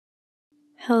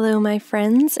Hello, my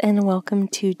friends, and welcome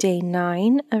to day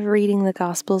 9 of reading the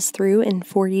Gospels through in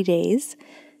 40 days.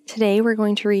 Today we're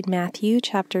going to read Matthew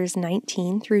chapters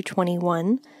 19 through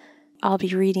 21. I'll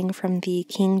be reading from the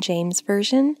King James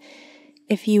Version.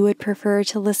 If you would prefer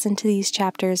to listen to these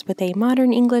chapters with a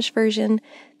modern English version,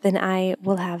 then I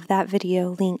will have that video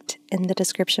linked in the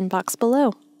description box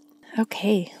below.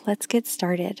 Okay, let's get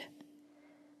started.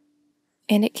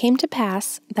 And it came to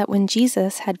pass that when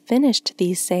Jesus had finished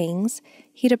these sayings,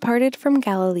 he departed from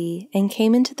Galilee and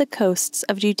came into the coasts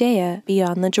of Judea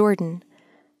beyond the Jordan.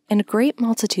 And great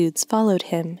multitudes followed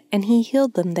him, and he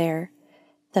healed them there.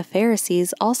 The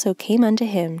Pharisees also came unto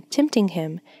him, tempting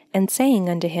him, and saying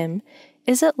unto him,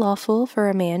 Is it lawful for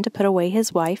a man to put away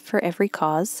his wife for every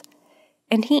cause?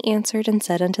 And he answered and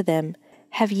said unto them,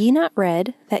 Have ye not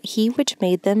read that he which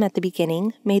made them at the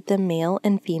beginning made them male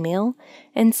and female,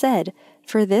 and said,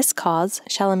 For this cause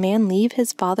shall a man leave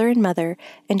his father and mother,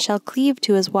 and shall cleave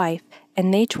to his wife,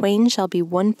 and they twain shall be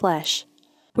one flesh.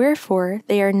 Wherefore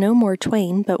they are no more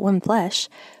twain, but one flesh.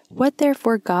 What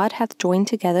therefore God hath joined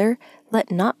together, let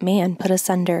not man put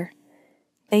asunder.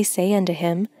 They say unto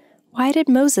him, Why did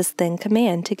Moses then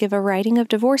command to give a writing of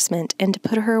divorcement, and to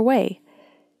put her away?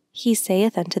 He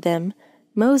saith unto them,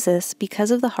 Moses,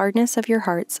 because of the hardness of your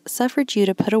hearts, suffered you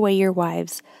to put away your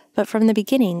wives, but from the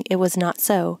beginning it was not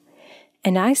so.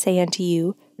 And I say unto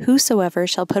you, whosoever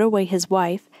shall put away his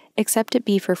wife, except it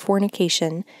be for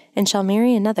fornication, and shall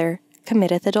marry another,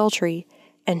 committeth adultery,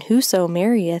 and whoso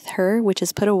marrieth her which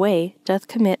is put away doth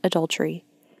commit adultery.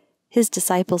 His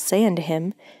disciples say unto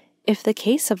him, If the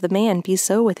case of the man be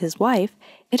so with his wife,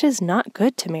 it is not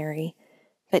good to marry.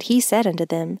 But he said unto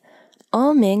them,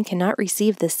 All men cannot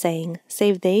receive this saying,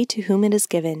 save they to whom it is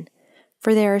given.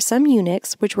 For there are some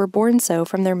eunuchs which were born so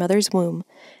from their mother's womb,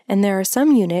 and there are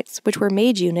some eunuchs which were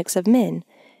made eunuchs of men,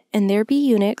 and there be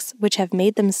eunuchs which have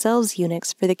made themselves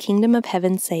eunuchs for the kingdom of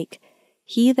heaven's sake.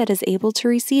 He that is able to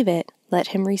receive it, let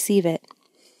him receive it.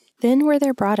 Then were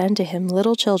there brought unto him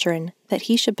little children, that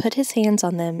he should put his hands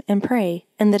on them and pray,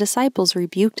 and the disciples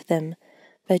rebuked them.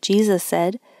 But Jesus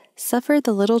said, Suffer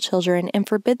the little children, and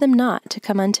forbid them not to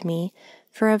come unto me,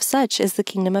 for of such is the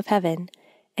kingdom of heaven.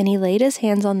 And he laid his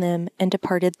hands on them, and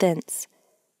departed thence.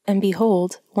 And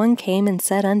behold, one came and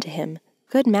said unto him,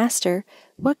 Good Master,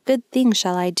 what good thing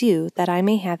shall I do, that I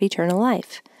may have eternal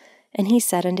life? And he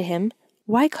said unto him,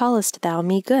 Why callest thou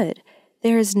me good?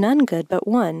 There is none good but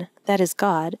one, that is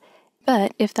God.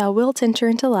 But if thou wilt enter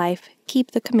into life,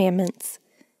 keep the commandments.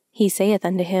 He saith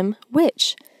unto him,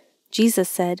 Which? Jesus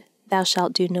said, Thou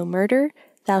shalt do no murder,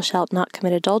 thou shalt not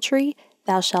commit adultery,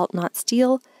 thou shalt not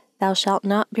steal, thou shalt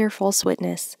not bear false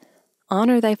witness.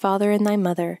 Honor thy father and thy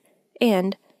mother,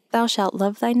 and thou shalt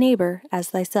love thy neighbor as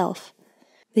thyself.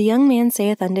 The young man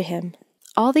saith unto him,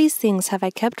 All these things have I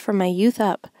kept from my youth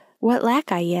up. What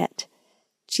lack I yet?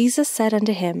 Jesus said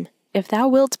unto him, If thou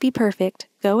wilt be perfect,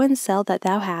 go and sell that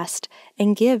thou hast,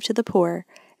 and give to the poor,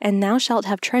 and thou shalt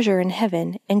have treasure in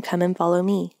heaven, and come and follow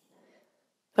me.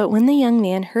 But when the young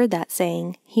man heard that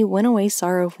saying, he went away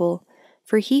sorrowful,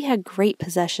 for he had great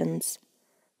possessions.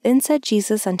 Then said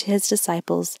Jesus unto his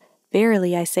disciples,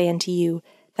 Verily I say unto you,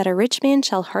 that a rich man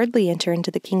shall hardly enter into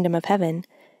the kingdom of heaven.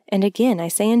 And again I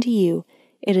say unto you,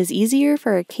 it is easier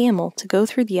for a camel to go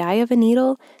through the eye of a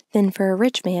needle than for a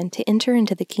rich man to enter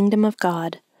into the kingdom of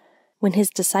God. When his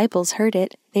disciples heard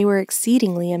it, they were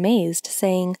exceedingly amazed,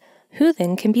 saying, Who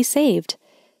then can be saved?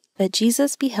 But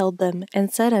Jesus beheld them,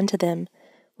 and said unto them,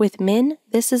 With men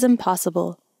this is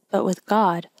impossible, but with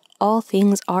God all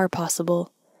things are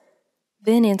possible.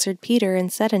 Then answered Peter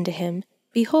and said unto him,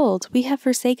 Behold, we have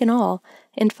forsaken all,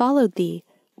 and followed thee.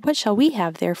 What shall we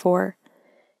have therefore?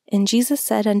 And Jesus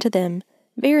said unto them,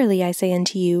 Verily I say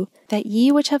unto you, that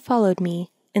ye which have followed me,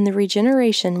 in the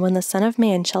regeneration when the Son of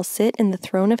Man shall sit in the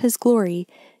throne of his glory,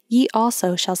 ye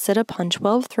also shall sit upon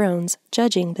 12 thrones,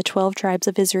 judging the 12 tribes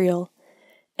of Israel.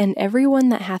 And every one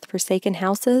that hath forsaken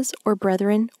houses, or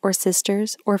brethren, or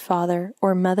sisters, or father,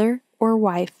 or mother, or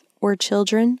wife, or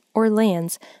children, or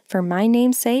lands, for my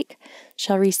name's sake,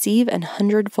 shall receive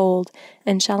 100-fold,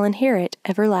 and shall inherit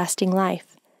everlasting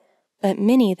life. But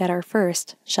many that are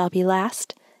first shall be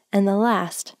last, and the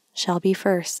last shall be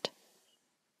first.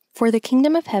 For the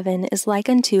kingdom of heaven is like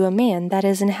unto a man that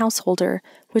is an householder,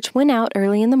 which went out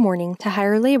early in the morning to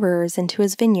hire laborers into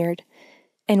his vineyard.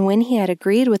 And when he had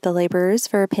agreed with the laborers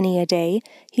for a penny a day,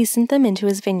 he sent them into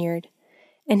his vineyard.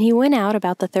 And he went out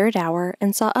about the 3rd hour,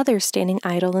 and saw others standing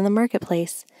idle in the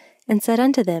marketplace, and said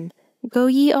unto them, Go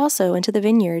ye also into the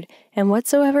vineyard, and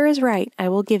whatsoever is right I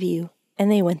will give you. And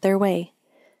they went their way.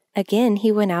 Again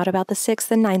he went out about the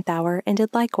 6th and 9th hour, and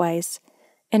did likewise.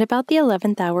 And about the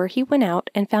 11th hour he went out,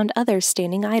 and found others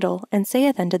standing idle, and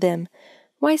saith unto them,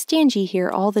 Why stand ye here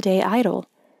all the day idle?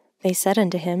 They said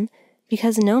unto him,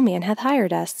 Because no man hath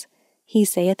hired us. He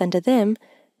saith unto them,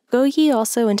 Go ye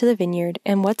also into the vineyard,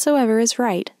 and whatsoever is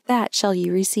right, that shall ye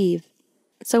receive.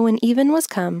 So when even was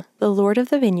come, the Lord of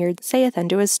the vineyard saith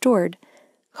unto his steward,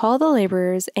 Call the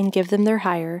laborers, and give them their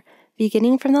hire,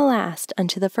 beginning from the last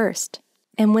unto the first.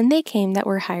 And when they came that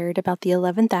were hired about the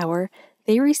 11th hour,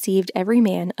 they received every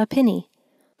man a penny.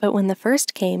 But when the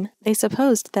first came, they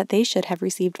supposed that they should have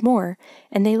received more,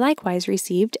 and they likewise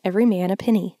received every man a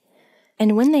penny.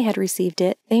 And when they had received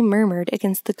it, they murmured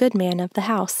against the good man of the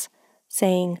house,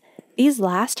 saying, These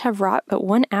last have wrought but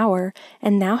 1 hour,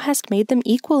 and thou hast made them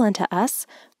equal unto us,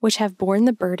 which have borne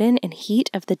the burden and heat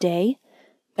of the day?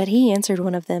 But he answered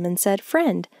one of them, and said,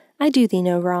 Friend, I do thee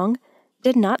no wrong.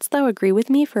 Did not thou agree with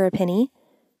me for a penny?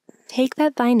 Take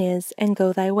that thine is, and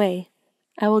go thy way.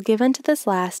 I will give unto this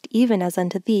last even as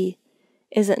unto thee.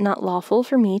 Is it not lawful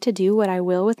for me to do what I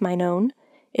will with mine own?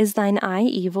 Is thine eye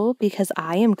evil, because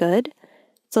I am good?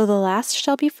 So the last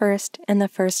shall be first, and the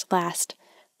first last.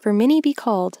 For many be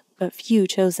called, but few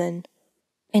chosen.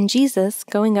 And Jesus,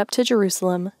 going up to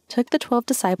Jerusalem, took the 12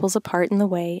 disciples apart in the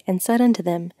way, and said unto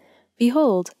them,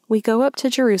 Behold, we go up to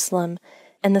Jerusalem,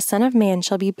 and the Son of Man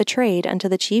shall be betrayed unto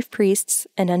the chief priests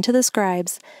and unto the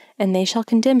scribes, and they shall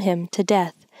condemn him to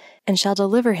death, and shall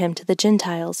deliver him to the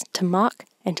Gentiles, to mock,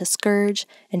 and to scourge,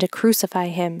 and to crucify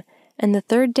him, and the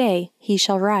 3rd day he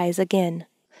shall rise again.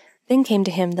 Then came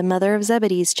to him the mother of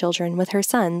Zebedee's children with her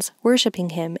sons,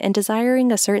 worshipping him, and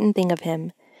desiring a certain thing of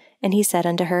him. And he said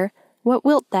unto her, What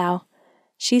wilt thou?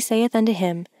 She saith unto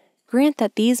him, Grant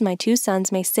that these my 2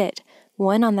 sons may sit,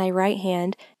 one on thy right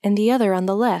hand, and the other on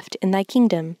the left, in thy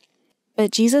kingdom.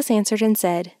 But Jesus answered and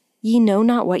said, Ye know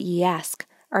not what ye ask.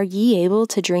 Are ye able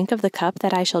to drink of the cup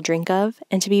that I shall drink of,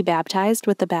 and to be baptized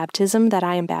with the baptism that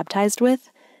I am baptized with?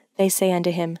 They say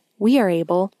unto him, We are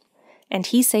able. And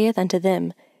he saith unto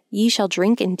them, Ye shall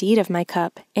drink indeed of my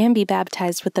cup, and be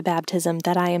baptized with the baptism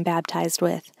that I am baptized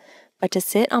with. But to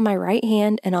sit on my right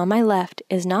hand and on my left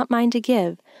is not mine to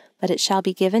give, but it shall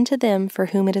be given to them for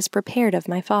whom it is prepared of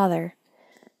my Father.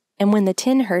 And when the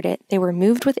 10 heard it, they were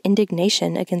moved with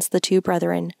indignation against the 2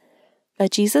 brethren.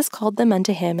 But Jesus called them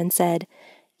unto him, and said,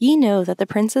 Ye know that the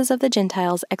princes of the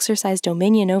Gentiles exercise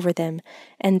dominion over them,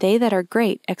 and they that are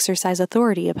great exercise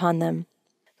authority upon them.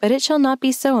 But it shall not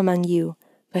be so among you.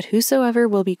 But whosoever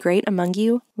will be great among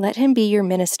you, let him be your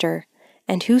minister.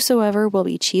 And whosoever will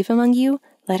be chief among you,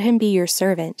 let him be your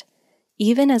servant.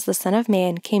 Even as the Son of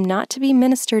Man came not to be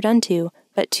ministered unto,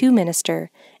 but to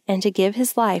minister, and to give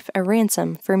his life a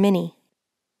ransom for many.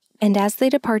 And as they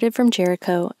departed from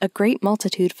Jericho, a great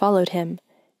multitude followed him.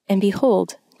 And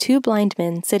behold, 2 blind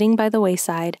men sitting by the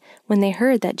wayside, when they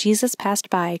heard that Jesus passed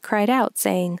by, cried out,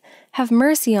 saying, Have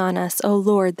mercy on us, O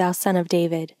Lord, thou Son of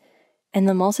David. And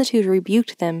the multitude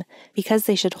rebuked them, because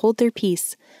they should hold their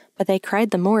peace. But they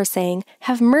cried the more, saying,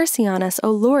 Have mercy on us,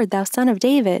 O Lord, thou Son of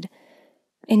David.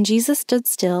 And Jesus stood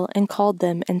still, and called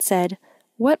them, and said,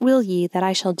 What will ye that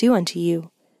I shall do unto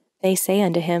you? They say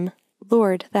unto him,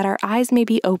 Lord, that our eyes may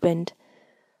be opened.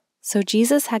 So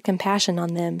Jesus had compassion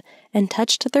on them, and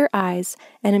touched their eyes,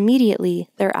 and immediately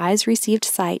their eyes received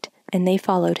sight, and they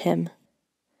followed him.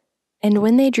 And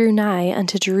when they drew nigh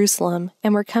unto Jerusalem,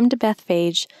 and were come to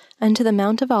Bethphage, unto the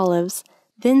Mount of Olives,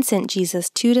 then sent Jesus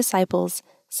 2 disciples,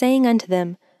 saying unto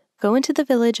them, Go into the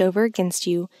village over against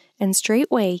you, and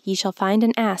straightway ye shall find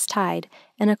an ass tied,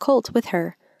 and a colt with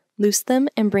her. Loose them,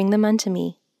 and bring them unto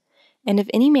me. And if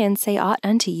any man say aught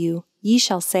unto you, ye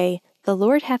shall say, The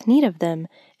Lord hath need of them,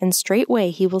 and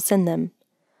straightway he will send them.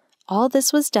 All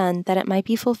this was done that it might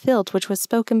be fulfilled which was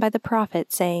spoken by the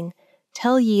prophet, saying,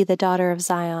 Tell ye the daughter of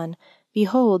Zion,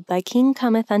 Behold, thy king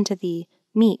cometh unto thee,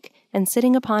 meek, and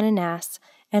sitting upon an ass,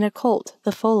 and a colt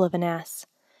the foal of an ass.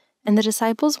 And the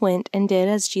disciples went and did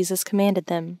as Jesus commanded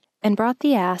them, and brought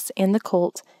the ass and the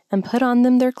colt, and put on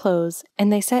them their clothes,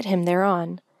 and they set him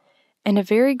thereon. And a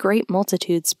very great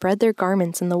multitude spread their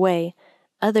garments in the way.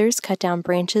 Others cut down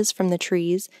branches from the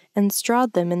trees, and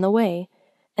strawed them in the way.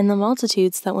 And the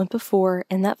multitudes that went before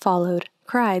and that followed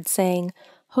cried, saying,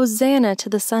 Hosanna to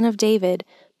the Son of David!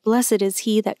 Blessed is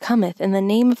he that cometh in the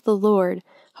name of the Lord!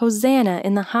 Hosanna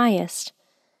in the highest!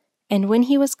 And when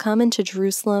he was come into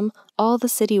Jerusalem, all the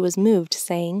city was moved,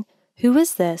 saying, Who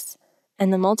is this?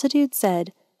 And the multitude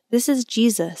said, This is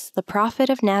Jesus, the prophet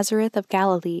of Nazareth of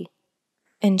Galilee.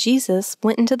 And Jesus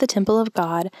went into the temple of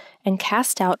God, and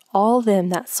cast out all them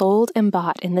that sold and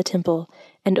bought in the temple,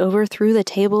 and overthrew the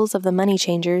tables of the money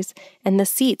changers, and the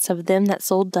seats of them that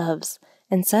sold doves,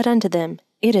 and said unto them,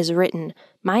 It is written,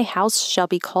 My house shall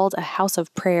be called a house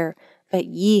of prayer, but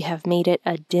ye have made it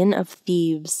a den of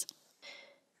thieves."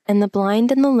 And the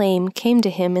blind and the lame came to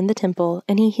him in the temple,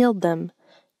 and he healed them.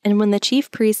 And when the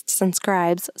chief priests and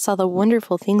scribes saw the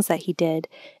wonderful things that he did,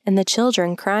 and the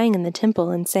children crying in the temple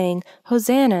and saying,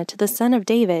 "Hosanna to the Son of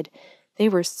David," they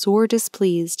were sore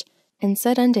displeased, and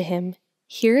said unto him,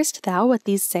 "Hearest thou what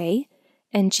these say?"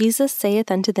 And Jesus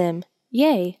saith unto them,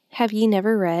 "Yea, have ye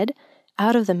never read?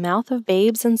 Out of the mouth of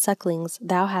babes and sucklings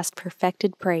thou hast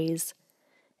perfected praise."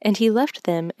 And he left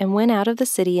them, and went out of the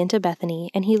city into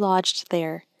Bethany, and he lodged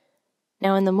there.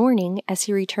 Now in the morning, as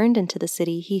he returned into the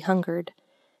city, he hungered.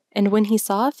 And when he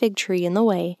saw a fig tree in the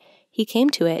way, he came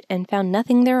to it, and found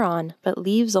nothing thereon, but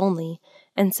leaves only,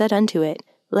 and said unto it,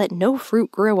 "Let no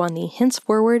fruit grow on thee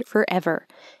henceforward forever."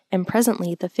 And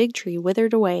presently the fig tree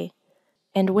withered away.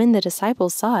 And when the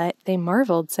disciples saw it, they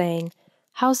marveled, saying,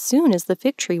 "How soon is the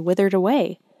fig tree withered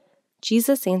away?"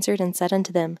 Jesus answered and said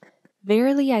unto them,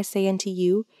 "Verily I say unto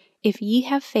you, if ye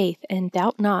have faith and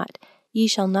doubt not, ye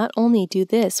shall not only do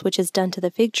this which is done to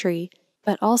the fig tree,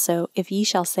 but also if ye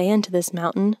shall say unto this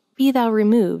mountain, Be thou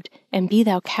removed, and be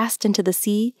thou cast into the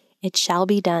sea, it shall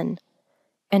be done.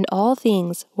 And all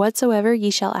things whatsoever ye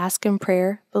shall ask in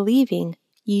prayer, believing,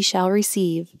 ye shall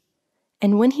receive."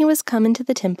 And when he was come into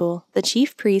the temple, the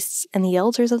chief priests and the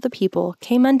elders of the people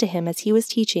came unto him as he was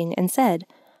teaching, and said,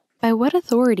 "By what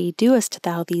authority doest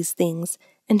thou these things?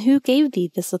 And who gave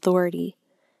thee this authority?"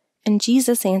 And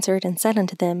Jesus answered and said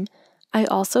unto them, "I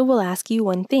also will ask you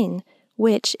one thing,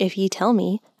 which, if ye tell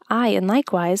me, I in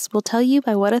likewise will tell you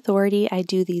by what authority I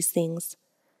do these things.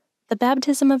 The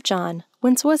baptism of John,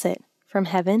 whence was it? From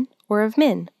heaven, or of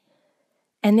men?"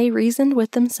 And they reasoned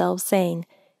with themselves, saying,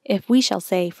 If we shall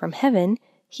say, From heaven,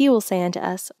 he will say unto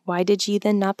us, Why did ye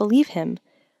then not believe him?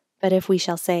 But if we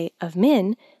shall say, Of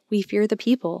men, we fear the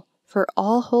people, for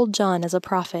all hold John as a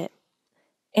prophet.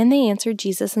 And they answered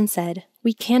Jesus and said,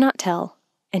 We cannot tell.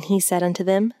 And he said unto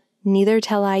them, Neither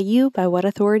tell I you by what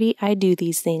authority I do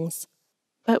these things.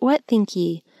 But what think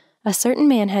ye? A certain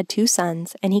man had 2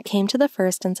 sons, and he came to the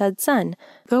first and said, Son,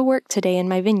 go work today in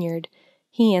my vineyard.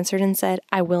 He answered and said,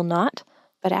 I will not.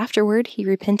 But afterward he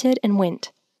repented and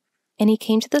went. And he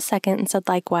came to the second and said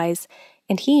likewise.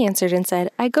 And he answered and said,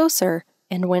 I go, sir,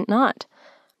 and went not.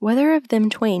 Whether of them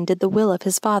twain did the will of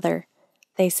his father?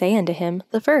 They say unto him,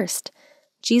 The first.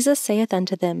 Jesus saith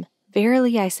unto them,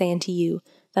 Verily I say unto you,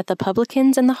 that the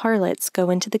publicans and the harlots go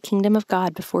into the kingdom of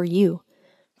God before you.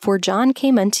 For John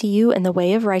came unto you in the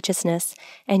way of righteousness,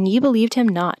 and ye believed him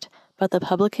not, but the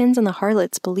publicans and the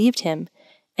harlots believed him.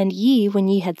 And ye, when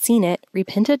ye had seen it,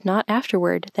 repented not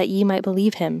afterward, that ye might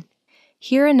believe him.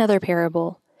 Hear another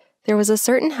parable. There was a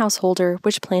certain householder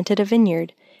which planted a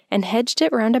vineyard, and hedged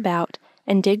it round about,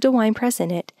 and digged a winepress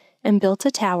in it, and built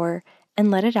a tower,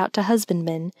 and let it out to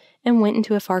husbandmen, and went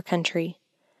into a far country.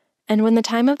 And when the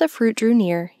time of the fruit drew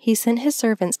near, he sent his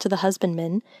servants to the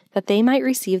husbandmen, that they might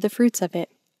receive the fruits of it.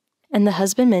 And the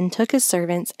husbandmen took his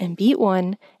servants, and beat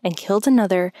one, and killed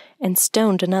another, and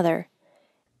stoned another.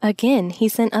 Again he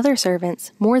sent other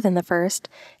servants, more than the first,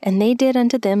 and they did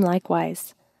unto them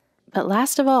likewise. But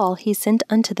last of all he sent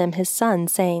unto them his son,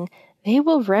 saying, They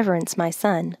will reverence my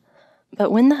son.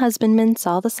 But when the husbandmen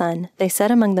saw the son, they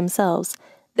said among themselves,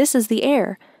 This is the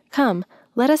heir. Come,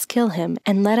 let us kill him,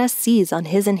 and let us seize on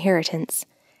his inheritance.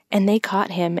 And they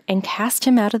caught him, and cast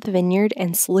him out of the vineyard,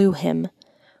 and slew him.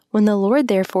 When the Lord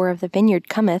therefore of the vineyard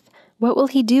cometh, what will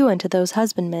he do unto those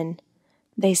husbandmen?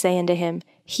 They say unto him,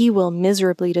 He will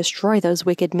miserably destroy those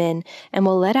wicked men, and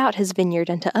will let out his vineyard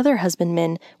unto other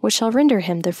husbandmen, which shall render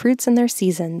him the fruits in their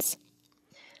seasons.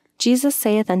 Jesus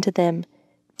saith unto them,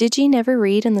 Did ye never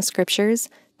read in the Scriptures,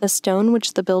 The stone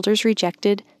which the builders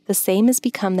rejected, the same is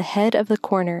become the head of the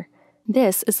corner.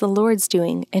 This is the Lord's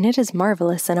doing, and it is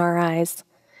marvelous in our eyes.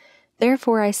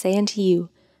 Therefore I say unto you,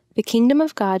 the kingdom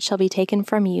of God shall be taken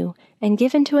from you, and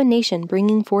given to a nation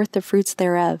bringing forth the fruits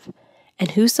thereof.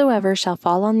 And whosoever shall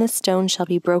fall on this stone shall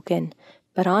be broken,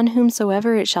 but on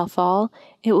whomsoever it shall fall,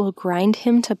 it will grind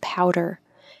him to powder.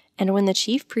 And when the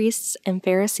chief priests and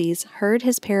Pharisees heard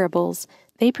his parables,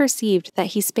 they perceived that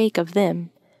he spake of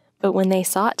them. But when they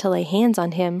sought to lay hands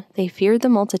on him, they feared the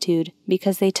multitude,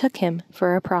 because they took him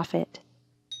for a prophet.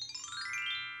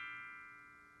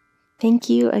 Thank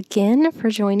you again for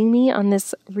joining me on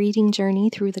this reading journey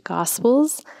through the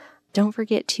Gospels. Don't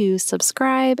forget to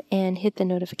subscribe and hit the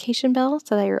notification bell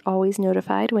so that you're always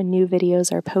notified when new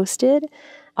videos are posted.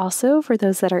 Also, for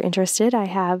those that are interested, I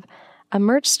have a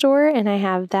merch store, and I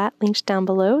have that linked down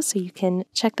below, so you can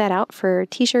check that out for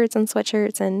t-shirts and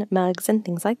sweatshirts and mugs and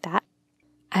things like that.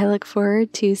 I look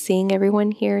forward to seeing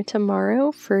everyone here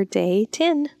tomorrow for day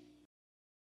 10.